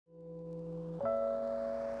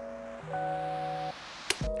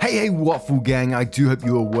Hey Waffle Gang, I do hope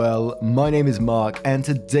you are well. My name is Mark and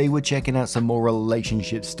today we're checking out some more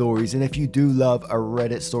relationship stories, and if you do love a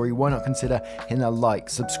Reddit story, why not consider hitting a like,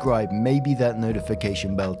 subscribe, maybe that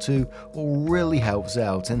notification bell too, all really helps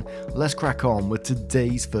out. And let's crack on with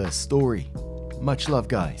today's first story. Much love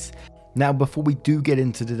guys. Now before we do get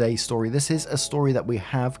into today's story, this is a story that we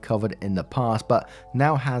have covered in the past but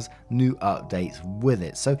now has new updates with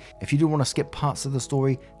it. So if you do want to skip parts of the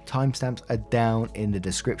story, timestamps are down in the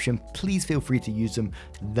description. Please feel free to use them,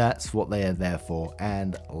 that's what they are there for,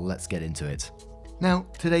 and let's get into it. Now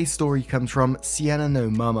today's story comes from Sienna No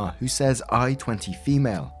Mama, who says, I 20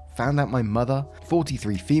 female, found out my mother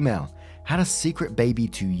 43 female, had a secret baby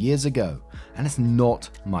 2 years ago and it's not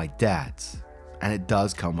my dad's. And it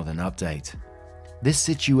does come with an update. This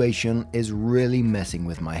situation is really messing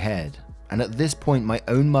with my head, and at this point my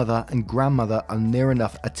own mother and grandmother are near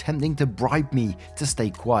enough attempting to bribe me to stay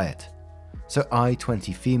quiet. So I,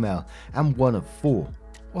 20 female, am one of 4,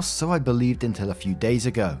 or so I believed until a few days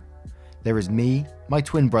ago. There is me, my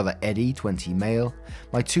twin brother Eddie, 20 male,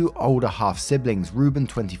 my 2 older half siblings Ruben,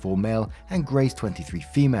 24 male, and Grace, 23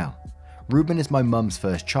 female. Ruben is my mum's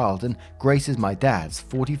first child and Grace is my dad's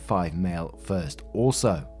 45 male first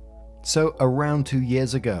also. So around 2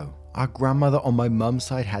 years ago, our grandmother on my mum's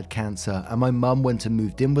side had cancer and my mum went and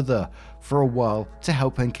moved in with her for a while to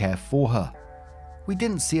help and care for her. We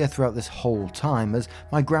didn't see her throughout this whole time as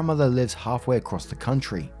my grandmother lives halfway across the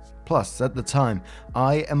country. Plus at the time,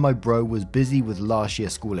 I and my bro was busy with last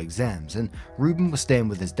year's school exams and Ruben was staying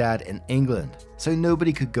with his dad in England, so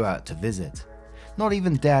nobody could go out to visit. Not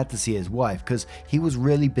even dad to see his wife because he was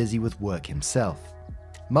really busy with work himself.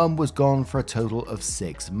 Mum was gone for a total of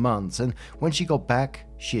 6 months, and when she got back,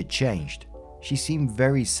 she had changed. She seemed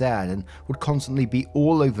very sad and would constantly be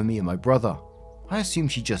all over me and my brother. I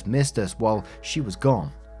assumed she just missed us while she was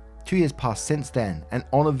gone. 2 years passed since then, and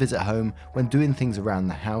on a visit home when doing things around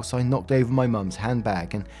the house, I knocked over my mum's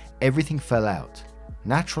handbag and everything fell out.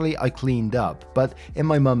 Naturally, I cleaned up, but in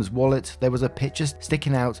my mum's wallet there was a picture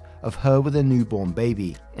sticking out of her with a newborn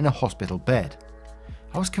baby in a hospital bed.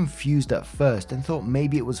 I was confused at first and thought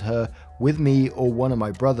maybe it was her with me or one of my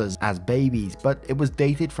brothers as babies, but it was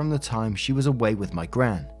dated from the time she was away with my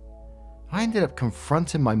gran. I ended up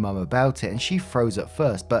confronting my mum about it and she froze at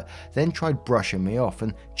first, but then tried brushing me off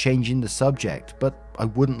and changing the subject, but I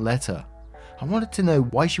wouldn't let her. I wanted to know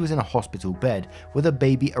why she was in a hospital bed with a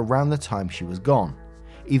baby around the time she was gone.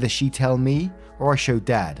 Either she tell me or I show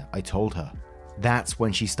dad, I told her. That's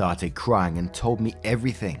when she started crying and told me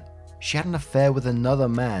everything. She had an affair with another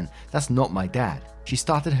man that's not my dad. She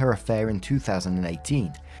started her affair in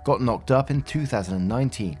 2018, got knocked up in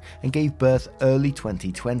 2019 and gave birth early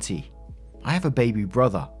 2020. I have a baby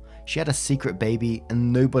brother. She had a secret baby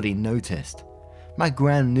and nobody noticed. My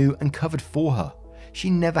gran knew and covered for her.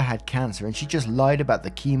 She never had cancer and she just lied about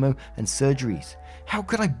the chemo and surgeries. How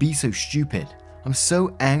could I be so stupid? I'm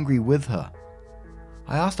so angry with her.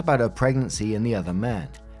 I asked about her pregnancy and the other man.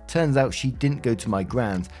 Turns out she didn't go to my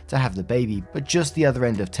gran's to have the baby, but just the other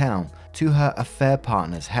end of town to her affair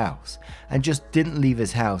partner's house, and just didn't leave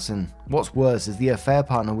his house. And what's worse is the affair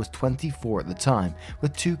partner was 24 at the time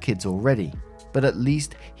with 2 kids already, but at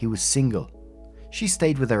least he was single. She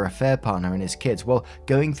stayed with her affair partner and his kids while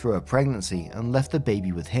going through her pregnancy and left the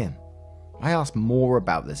baby with him. I asked more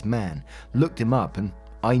about this man, looked him up, and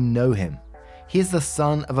I know him. He is the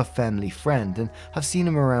son of a family friend and I've seen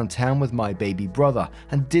him around town with my baby brother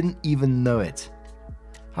and didn't even know it.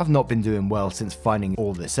 I've not been doing well since finding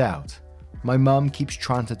all this out. My mum keeps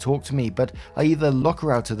trying to talk to me, but I either lock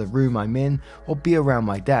her out of the room I'm in or be around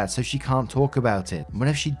my dad so she can't talk about it.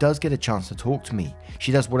 Whenever she does get a chance to talk to me,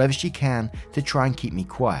 she does whatever she can to try and keep me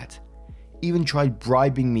quiet. Even tried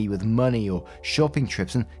bribing me with money or shopping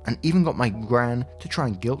trips and even got my gran to try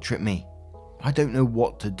and guilt trip me. I don't know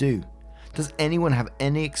what to do. Does anyone have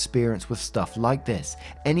any experience with stuff like this?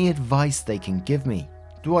 Any advice they can give me?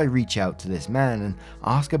 Do I reach out to this man and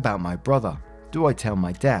ask about my brother? Do I tell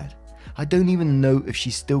my dad? I don't even know if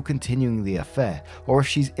she's still continuing the affair or if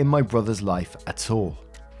she's in my brother's life at all.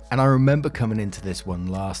 And I remember coming into this one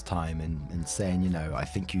last time and saying, you know, I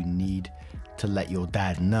think you need to let your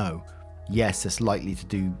dad know. Yes, it's likely to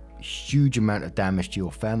do a huge amount of damage to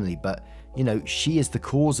your family, but you know, she is the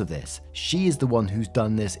cause of this. She is the one who's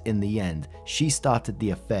done this in the end. She started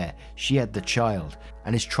the affair. She had the child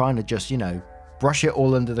and is trying to just, you know, brush it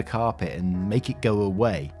all under the carpet and make it go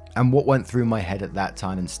away. And what went through my head at that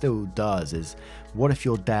time and still does is, what if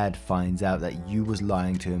your dad finds out that you was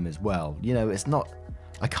lying to him as well? You know, it's not,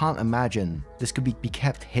 I can't imagine this could be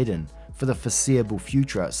kept hidden for the foreseeable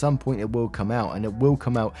future. At some point it will come out, and it will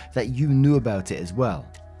come out that you knew about it as well.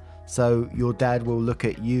 So your dad will look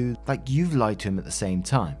at you like you've lied to him at the same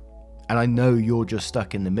time. And I know you're just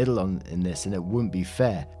stuck in the middle in this, and it wouldn't be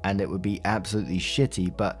fair and it would be absolutely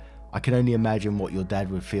shitty, but I can only imagine what your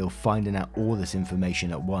dad would feel finding out all this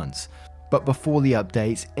information at once. But before the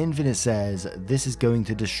updates, Infinite says this is going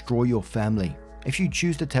to destroy your family. If you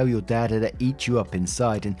choose to tell your dad, it'll eat you up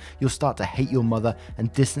inside and you'll start to hate your mother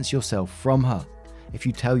and distance yourself from her. If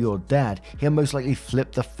you tell your dad, he'll most likely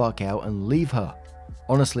flip the fuck out and leave her.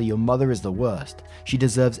 Honestly, your mother is the worst. She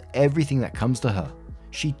deserves everything that comes to her.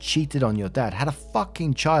 She cheated on your dad, had a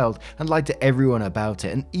fucking child, and lied to everyone about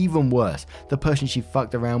it, and even worse, the person she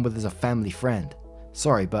fucked around with is a family friend.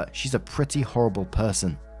 Sorry, but she's a pretty horrible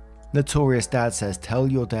person. Notorious Dad says tell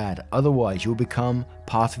your dad, otherwise you'll become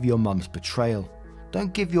part of your mum's betrayal.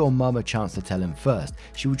 Don't give your mum a chance to tell him first,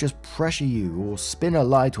 she will just pressure you or spin a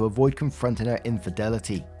lie to avoid confronting her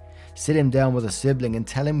infidelity. Sit him down with a sibling and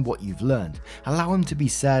tell him what you've learned. Allow him to be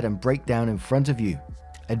sad and break down in front of you.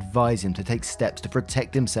 Advise him to take steps to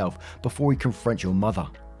protect himself before he confronts your mother.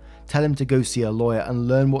 Tell him to go see a lawyer and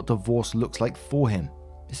learn what divorce looks like for him.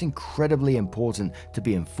 It's incredibly important to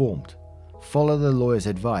be informed. Follow the lawyer's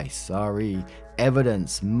advice, re.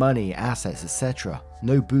 evidence, money, assets, etc.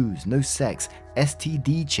 No booze, no sex,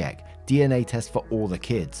 STD check, DNA test for all the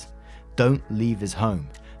kids. Don't leave his home.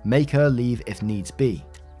 Make her leave if needs be.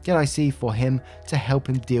 Get IC for him to help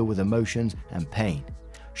him deal with emotions and pain.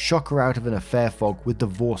 Shock her out of an affair fog with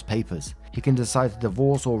divorce papers. He can decide to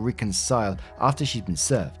divorce or reconcile after she's been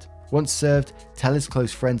served. Once served, tell his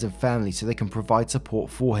close friends and family so they can provide support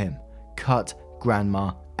for him. Cut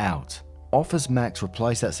grandma out. Office Max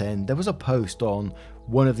replies that saying there was a post on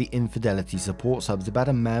one of the infidelity support subs about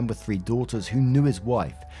a man with 3 daughters who knew his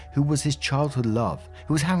wife, who was his childhood love,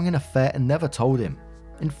 who was having an affair and never told him.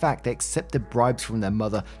 In fact, they accepted bribes from their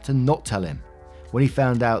mother to not tell him. When he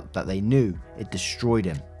found out that they knew, it destroyed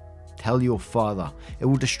him. Tell your father. It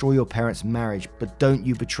will destroy your parents' marriage, but don't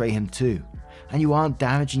you betray him too. And you aren't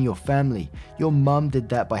damaging your family. Your mum did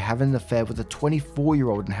that by having an affair with a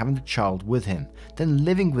 24-year-old and having a child with him, then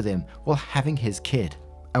living with him while having his kid.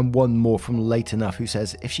 And one more from Late Enough who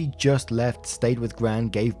says if she just left, stayed with Gran,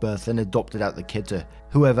 gave birth and adopted out the kid to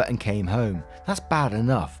whoever and came home, that's bad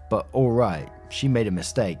enough, but alright, she made a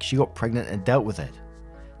mistake, she got pregnant and dealt with it.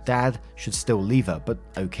 Dad should still leave her, but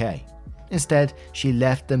okay. Instead, she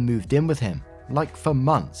left and moved in with him, like for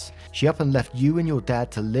months. She up and left you and your dad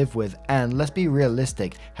to live with and, let's be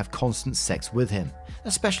realistic, have constant sex with him.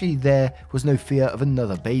 Especially there was no fear of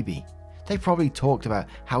another baby. They probably talked about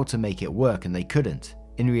how to make it work and they couldn't.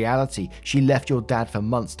 In reality, she left your dad for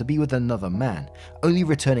months to be with another man, only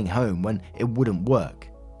returning home when it wouldn't work.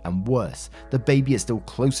 And worse, the baby is still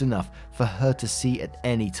close enough for her to see at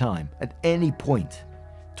any time, at any point.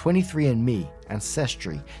 23andMe,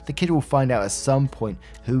 Ancestry, the kid will find out at some point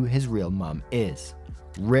who his real mum is.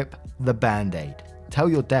 Rip the band-aid. Tell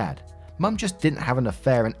your dad, mum just didn't have an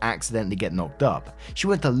affair and accidentally get knocked up. She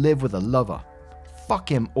went to live with a lover. Fuck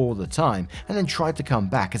him all the time and then tried to come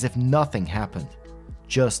back as if nothing happened.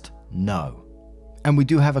 Just no. And we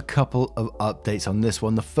do have a couple of updates on this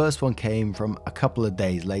one. The first one came from a couple of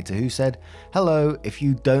days later who said, hello, if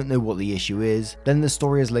you don't know what the issue is, then the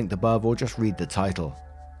story is linked above or just read the title.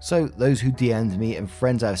 So those who DM'd me and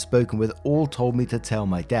friends I've spoken with all told me to tell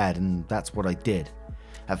my dad, and that's what I did.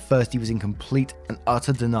 At first he was in complete and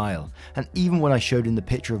utter denial, and even when I showed him the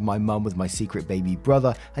picture of my mum with my secret baby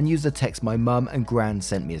brother and used the text my mum and Gran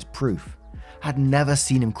sent me as proof. I'd never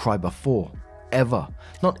seen him cry before, ever,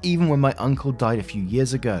 not even when my uncle died a few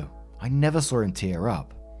years ago. I never saw him tear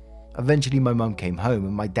up. Eventually my mum came home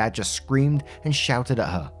and my dad just screamed and shouted at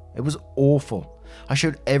her. It was awful. I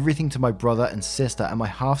showed everything to my brother and sister, and my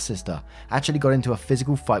half-sister actually got into a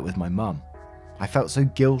physical fight with my mum. I felt so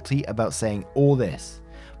guilty about saying all this.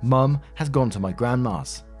 Mum has gone to my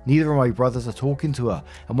grandma's. Neither of my brothers are talking to her,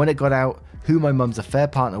 and when it got out who my mum's affair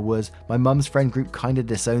partner was, my mum's friend group kinda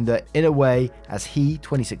disowned her in a way, as he,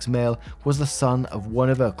 26 male, was the son of one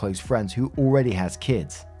of her close friends who already has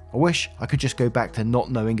kids. I wish I could just go back to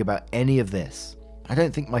not knowing about any of this. I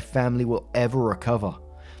don't think my family will ever recover.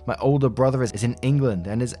 My older brother is in England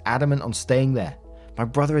and is adamant on staying there. My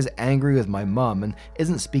brother is angry with my mum and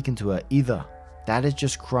isn't speaking to her either. Dad is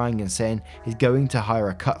just crying and saying he's going to hire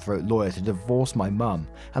a cutthroat lawyer to divorce my mum,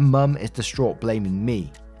 and mum is distraught blaming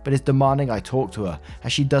me, but is demanding I talk to her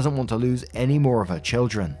as she doesn't want to lose any more of her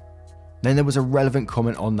children. Then there was a relevant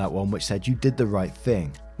comment on that one which said you did the right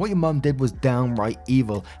thing. What your mum did was downright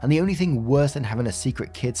evil, and the only thing worse than having a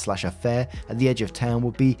secret kid/affair at the edge of town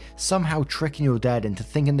would be somehow tricking your dad into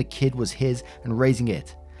thinking the kid was his and raising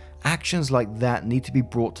it. Actions like that need to be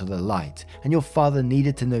brought to the light, and your father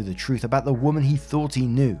needed to know the truth about the woman he thought he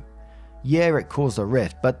knew. Yeah, it caused a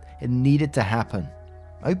rift, but it needed to happen.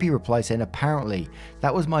 OP replied saying apparently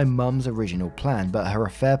that was my mum's original plan, but her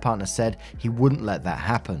affair partner said he wouldn't let that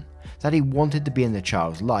happen, that he wanted to be in the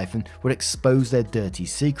child's life and would expose their dirty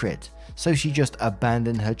secret, so she just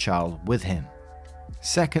abandoned her child with him.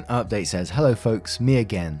 Second update says, hello folks, me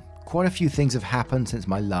again. Quite a few things have happened since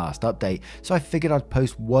my last update, so I figured I'd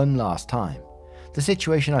post one last time. The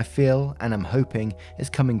situation I feel and am hoping is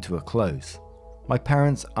coming to a close. My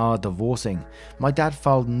parents are divorcing. My dad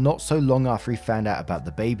filed not so long after he found out about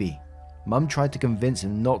the baby. Mum tried to convince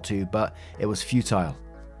him not to, but it was futile.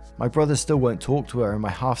 My brother still won't talk to her, and my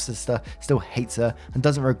half-sister still hates her and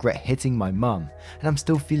doesn't regret hitting my mum, and I'm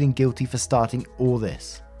still feeling guilty for starting all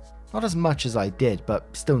this. Not as much as I did,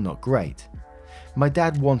 but still not great. My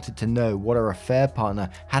dad wanted to know what her affair partner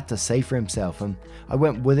had to say for himself, and I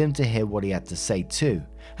went with him to hear what he had to say too,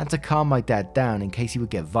 and to calm my dad down in case he would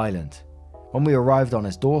get violent. When we arrived on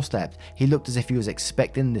his doorstep, he looked as if he was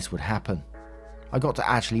expecting this would happen. I got to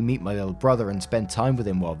actually meet my little brother and spend time with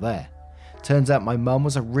him while there. Turns out my mum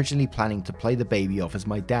was originally planning to play the baby off as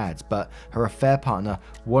my dad's, but her affair partner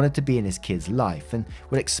wanted to be in his kid's life and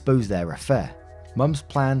would expose their affair. Mum's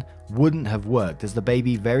plan wouldn't have worked as the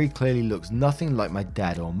baby very clearly looks nothing like my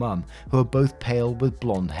dad or mum, who are both pale with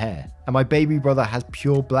blonde hair, and my baby brother has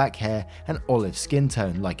pure black hair and olive skin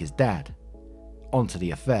tone like his dad. On to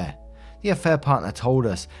the affair. The affair partner told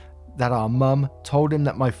us that our mum told him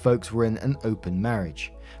that my folks were in an open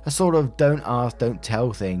marriage, a sort of don't ask, don't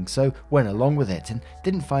tell thing, so went along with it and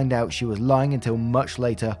didn't find out she was lying until much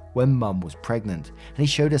later when mum was pregnant, and he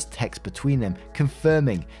showed us texts between them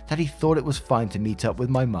confirming that he thought it was fine to meet up with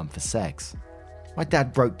my mum for sex. My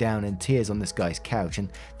dad broke down in tears on this guy's couch,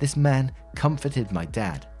 and this man comforted my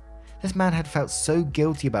dad. This man had felt so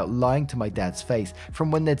guilty about lying to my dad's face from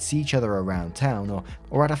when they'd see each other around town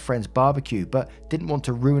or at a friend's barbecue, but didn't want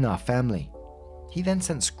to ruin our family. He then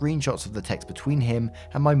sent screenshots of the text between him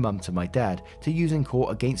and my mum to my dad to use in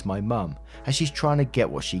court against my mum, as she's trying to get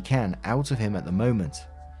what she can out of him at the moment.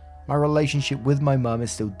 My relationship with my mum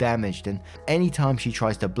is still damaged, and anytime she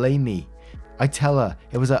tries to blame me, I tell her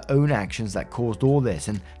it was her own actions that caused all this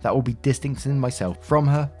and that will be distancing myself from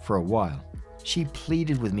her for a while. She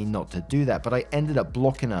pleaded with me not to do that, but I ended up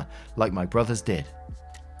blocking her like my brothers did.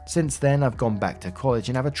 Since then, I've gone back to college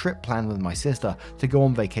and have a trip planned with my sister to go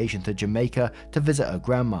on vacation to Jamaica to visit her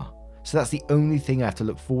grandma. So that's the only thing I have to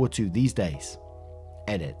look forward to these days.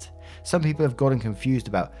 Edit. Some people have gotten confused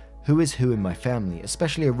about who is who in my family,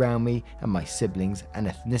 especially around me and my siblings and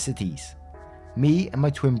ethnicities. Me and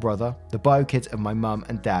my twin brother, the bio kids of my mum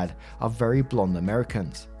and dad, are very blonde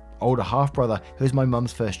Americans. Older half-brother, who is my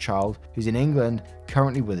mum's first child, who's in England,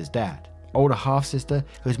 currently with his dad. Older half-sister,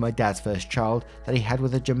 who is my dad's first child, that he had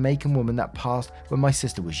with a Jamaican woman that passed when my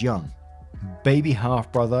sister was young. Baby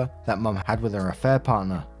half-brother that mum had with her affair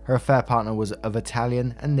partner. Her affair partner was of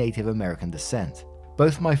Italian and Native American descent.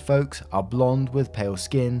 Both my folks are blonde with pale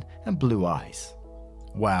skin and blue eyes.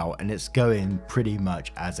 Wow, and it's going pretty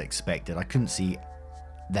much as expected. I couldn't see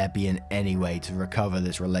there being any way to recover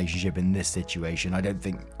this relationship in this situation. I don't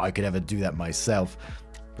think I could ever do that myself,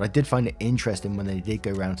 but I did find it interesting when they did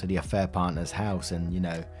go round to the affair partner's house and, you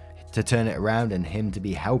know, to turn it around and him to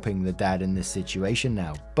be helping the dad in this situation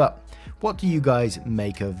now. But what do you guys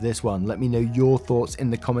make of this one? Let me know your thoughts in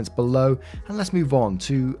the comments below, and let's move on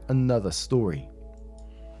to another story.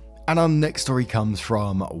 And our next story comes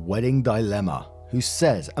from Wedding Dilemma, who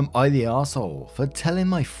says, am I the arsehole for telling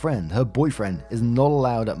my friend her boyfriend is not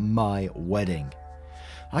allowed at my wedding?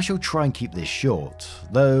 I shall try and keep this short,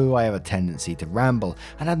 though I have a tendency to ramble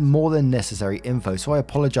and add more than necessary info, so I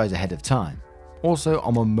apologize ahead of time. Also,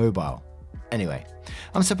 I'm on mobile. Anyway,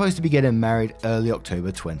 I'm supposed to be getting married early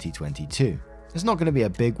October 2022. It's not going to be a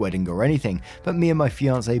big wedding or anything, but me and my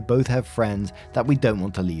fiance both have friends that we don't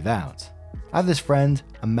want to leave out. I have this friend,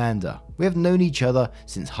 Amanda. We have known each other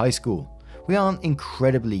since high school. We aren't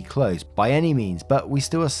incredibly close by any means, but we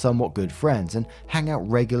still are somewhat good friends and hang out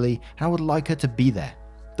regularly, and I would like her to be there.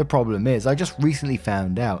 The problem is, I just recently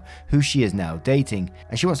found out who she is now dating,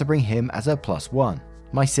 and she wants to bring him as her plus one.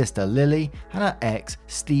 My sister Lily and her ex,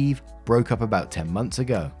 Steve, broke up about 10 months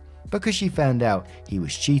ago because she found out he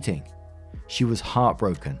was cheating. She was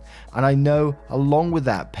heartbroken, and I know along with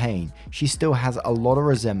that pain, she still has a lot of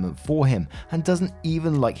resentment for him and doesn't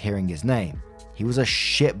even like hearing his name. He was a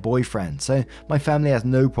shit boyfriend, so my family has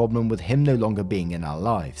no problem with him no longer being in our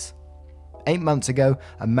lives. 8 months ago,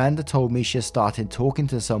 Amanda told me she had started talking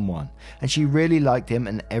to someone, and she really liked him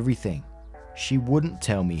and everything. She wouldn't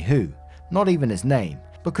tell me who, not even his name,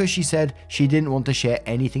 because she said she didn't want to share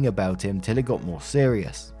anything about him till it got more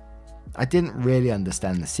serious. I didn't really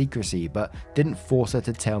understand the secrecy, but didn't force her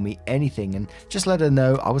to tell me anything and just let her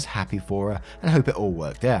know I was happy for her and hope it all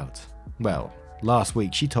worked out. Well, last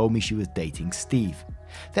week she told me she was dating Steve.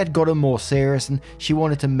 They'd gotten more serious and she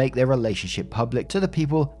wanted to make their relationship public to the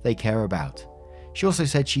people they care about. She also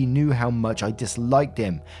said she knew how much I disliked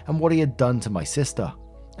him and what he had done to my sister,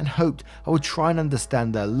 and hoped I would try and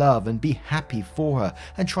understand their love and be happy for her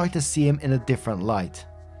and try to see him in a different light.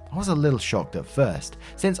 I was a little shocked at first,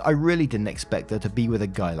 since I really didn't expect her to be with a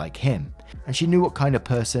guy like him, and she knew what kind of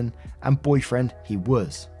person and boyfriend he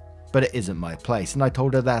was. But it isn't my place, and I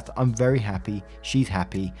told her that I'm very happy, she's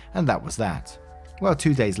happy, and that was that. Well,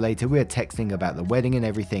 2 days later we were texting about the wedding and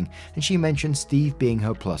everything, and she mentioned Steve being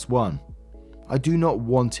her +1. I do not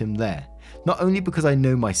want him there, not only because I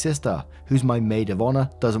know my sister, who's my maid of honor,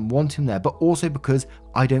 doesn't want him there, but also because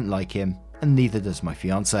I don't like him, and neither does my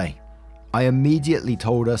fiance. I immediately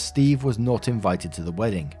told her Steve was not invited to the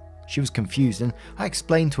wedding. She was confused, and I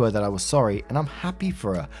explained to her that I was sorry and I'm happy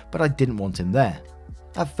for her, but I didn't want him there.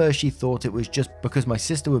 At first she thought it was just because my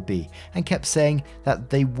sister would be, and kept saying that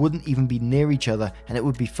they wouldn't even be near each other and it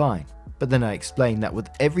would be fine. But then I explained that with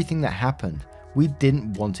everything that happened, we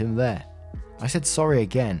didn't want him there. I said sorry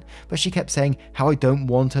again, but she kept saying how I don't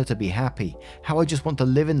want her to be happy, how I just want to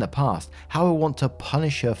live in the past, how I want to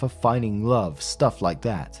punish her for finding love, stuff like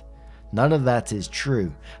that. None of that is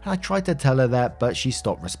true, and I tried to tell her that, but she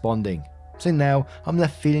stopped responding. So now I'm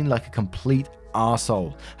left feeling like a complete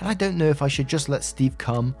arsehole, and I don't know if I should just let Steve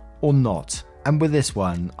come or not. And with this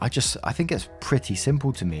one, I think it's pretty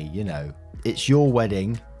simple to me, you know. It's your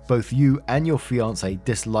wedding. Both you and your fiance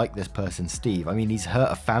dislike this person, Steve. I mean, he's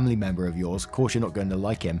hurt a family member of yours. Of course you're not going to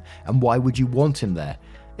like him, and why would you want him there?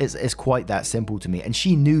 It's quite that simple to me, and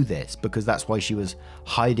she knew this because that's why she was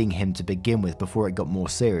hiding him to begin with before it got more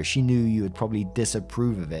serious. She knew you would probably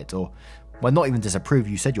disapprove of it, or, well, not even disapprove.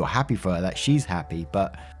 You said you're happy for her, that she's happy,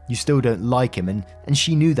 but you still don't like him, and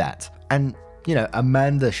she knew that. And, you know,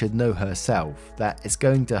 Amanda should know herself that it's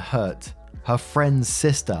going to hurt her friend's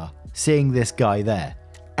sister seeing this guy there.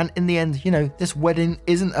 And in the end, you know, this wedding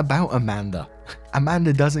isn't about Amanda.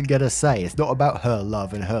 Amanda doesn't get a say. It's not about her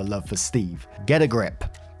love and her love for Steve. Get a grip.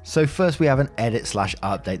 So first we have an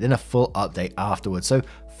edit/update, then a full update afterwards. So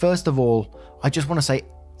first of all, I just want to say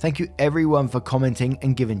thank you everyone for commenting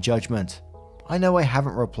and giving judgment. I know I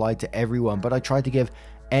haven't replied to everyone, but I tried to give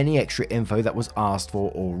any extra info that was asked for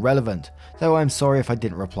or relevant, though I'm sorry if I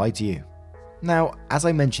didn't reply to you. Now, as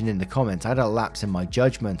I mentioned in the comments, I had a lapse in my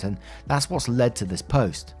judgment, and that's what's led to this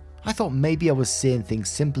post. I thought maybe I was seeing things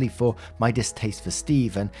simply for my distaste for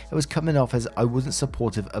Steve, and it was coming off as I wasn't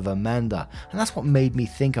supportive of Amanda, and that's what made me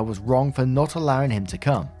think I was wrong for not allowing him to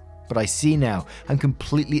come. But I see now I'm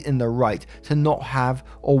completely in the right to not have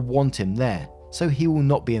or want him there, so he will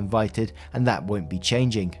not be invited, and that won't be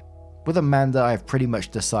changing. With Amanda, I have pretty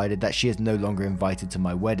much decided that she is no longer invited to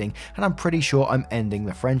my wedding, and I'm pretty sure I'm ending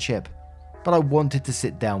the friendship. But I wanted to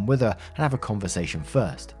sit down with her and have a conversation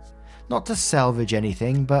first. Not to salvage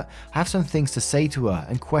anything, but I have some things to say to her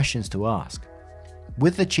and questions to ask.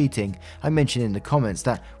 With the cheating, I mentioned in the comments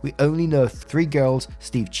that we only know 3 girls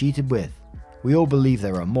Steve cheated with. We all believe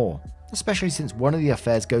there are more, especially since one of the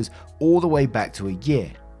affairs goes all the way back to a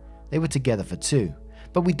year. They were together for 2,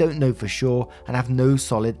 but we don't know for sure and have no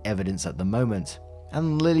solid evidence at the moment,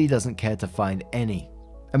 and Lily doesn't care to find any.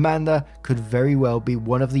 Amanda could very well be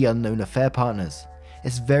one of the unknown affair partners.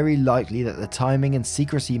 It's very likely that the timing and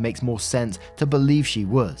secrecy makes more sense to believe she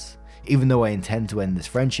was, even though I intend to end this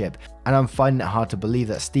friendship, and I'm finding it hard to believe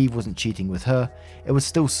that Steve wasn't cheating with her. It would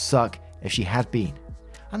still suck if she had been.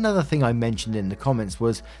 Another thing I mentioned in the comments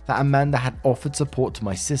was that Amanda had offered support to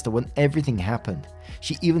my sister when everything happened.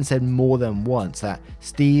 She even said more than once that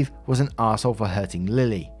Steve was an arsehole for hurting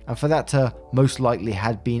Lily, and for that to most likely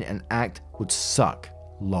had been an act would suck.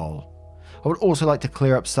 Lol. I would also like to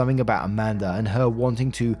clear up something about Amanda and her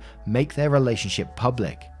wanting to make their relationship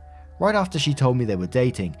public. Right after she told me they were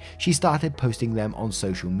dating, she started posting them on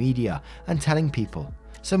social media and telling people,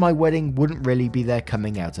 so my wedding wouldn't really be their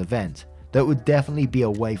coming out event, though it would definitely be a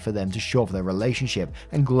way for them to show off their relationship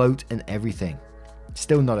and gloat and everything.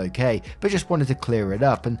 Still not okay, but just wanted to clear it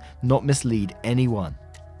up and not mislead anyone.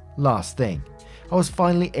 Last thing, I was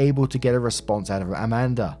finally able to get a response out of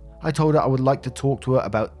Amanda. I told her I would like to talk to her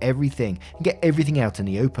about everything and get everything out in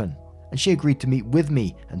the open, and she agreed to meet with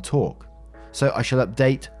me and talk. So I shall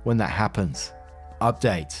update when that happens.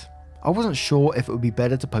 Update. I wasn't sure if it would be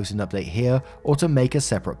better to post an update here or to make a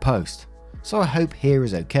separate post, so I hope here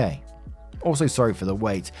is okay. Also sorry for the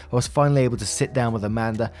wait, I was finally able to sit down with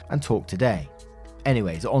Amanda and talk today.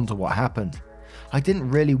 Anyways, on to what happened. I didn't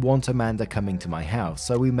really want Amanda coming to my house,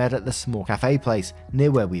 so we met at the small cafe place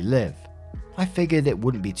near where we live. I figured it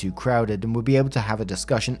wouldn't be too crowded and would be able to have a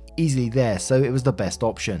discussion easily there, so it was the best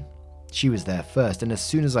option. She was there first, and as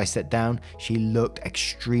soon as I sat down, she looked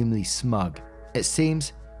extremely smug. It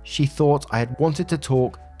seems she thought I had wanted to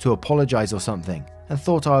talk to apologize or something, and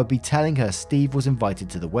thought I would be telling her Steve was invited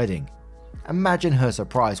to the wedding. Imagine her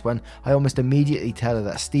surprise when I almost immediately tell her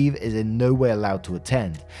that Steve is in no way allowed to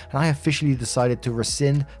attend, and I officially decided to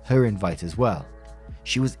rescind her invite as well.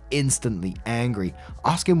 She was instantly angry,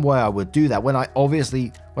 asking why I would do that when I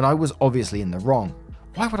was obviously in the wrong.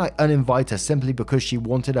 Why would I uninvite her simply because she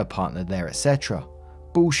wanted her partner there, etc.?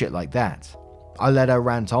 Bullshit like that. I let her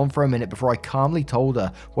rant on for a minute before I calmly told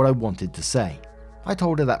her what I wanted to say. I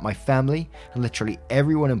told her that my family and literally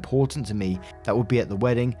everyone important to me that would be at the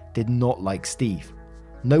wedding did not like Steve.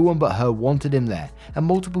 No one but her wanted him there, and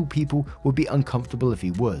multiple people would be uncomfortable if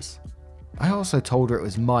he was. I also told her it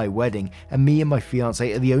was my wedding and me and my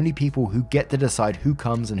fiance are the only people who get to decide who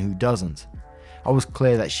comes and who doesn't. I was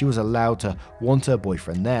clear that she was allowed to want her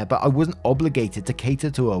boyfriend there, but I wasn't obligated to cater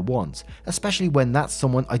to her wants, especially when that's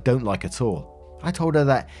someone I don't like at all. I told her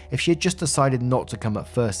that if she had just decided not to come at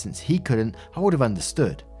first since he couldn't, I would have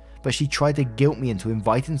understood, but she tried to guilt me into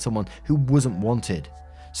inviting someone who wasn't wanted,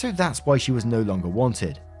 so that's why she was no longer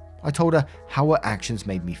wanted. I told her how her actions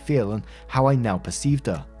made me feel and how I now perceived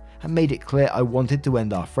her, and made it clear I wanted to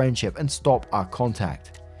end our friendship and stop our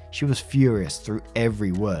contact. She was furious through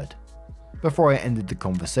every word. Before I ended the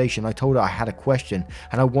conversation, I told her I had a question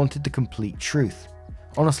and I wanted the complete truth.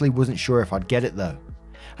 Honestly, wasn't sure if I'd get it though.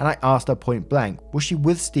 And I asked her point blank, was she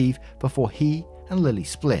with Steve before he and Lily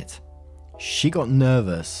split? She got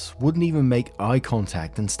nervous, wouldn't even make eye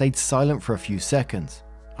contact and stayed silent for a few seconds.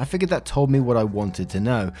 I figured that told me what I wanted to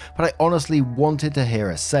know, but I honestly wanted to hear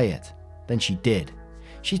her say it. Then she did.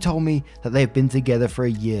 She told me that they had been together for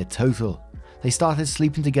a year total. They started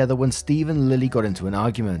sleeping together when Steve and Lily got into an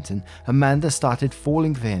argument, and Amanda started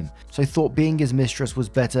falling for him, so thought being his mistress was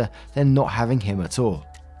better than not having him at all.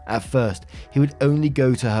 At first, he would only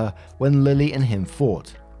go to her when Lily and him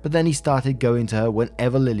fought, but then he started going to her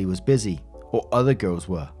whenever Lily was busy, or other girls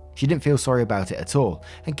were. She didn't feel sorry about it at all,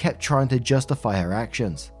 and kept trying to justify her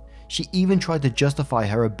actions. She even tried to justify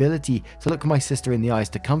her ability to look my sister in the eyes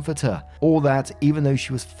to comfort her, all that even though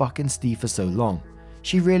she was fucking Steve for so long.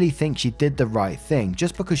 She really thinks she did the right thing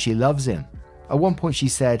just because she loves him. At one point she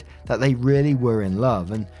said that they really were in love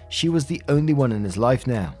and she was the only one in his life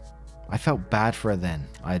now. I felt bad for her then,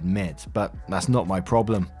 I admit, but that's not my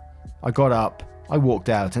problem. I got up, I walked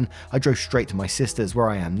out, and I drove straight to my sister's where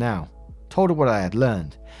I am now. Told her what I had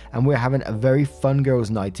learned, and we're having a very fun girls'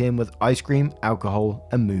 night in with ice cream, alcohol,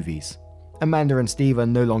 and movies. Amanda and Steve are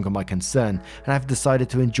no longer my concern, and I've decided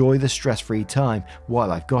to enjoy the stress-free time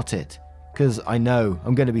while I've got it. Cause I know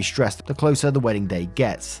I'm going to be stressed the closer the wedding day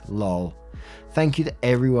gets, lol. Thank you to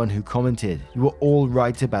everyone who commented. You were all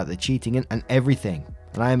right about the cheating and everything,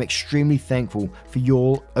 and I am extremely thankful for you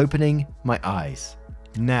all opening my eyes.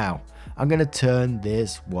 Now, I'm going to turn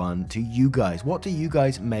this one to you guys. What do you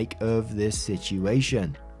guys make of this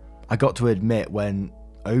situation? I got to admit, when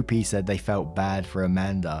OP said they felt bad for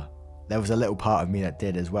Amanda, there was a little part of me that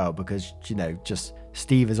did as well, because, you know, just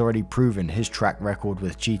Steve has already proven his track record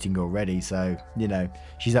with cheating already, so, you know,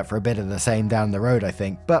 she's up for a bit of the same down the road, I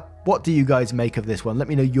think. But what do you guys make of this one? Let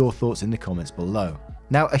me know your thoughts in the comments below.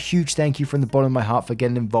 Now, a huge thank you from the bottom of my heart for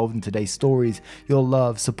getting involved in today's stories. Your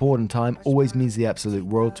love, support, and time always means the absolute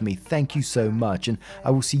world to me. Thank you so much, and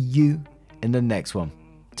I will see you in the next one.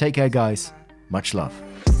 Take care, guys. Much love.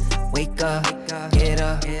 Wake up, get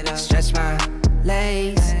up, stretch my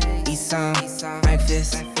legs, eat some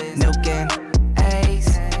breakfast, milk and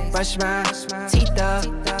eggs, brush my teeth up,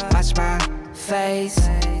 wash my face,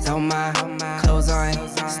 throw my clothes on,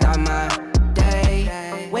 start my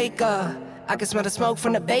day. Wake up, I can smell the smoke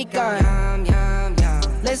from the bacon.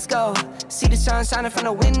 Let's go, see the sun shining from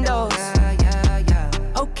the windows.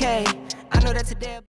 Okay, I know that today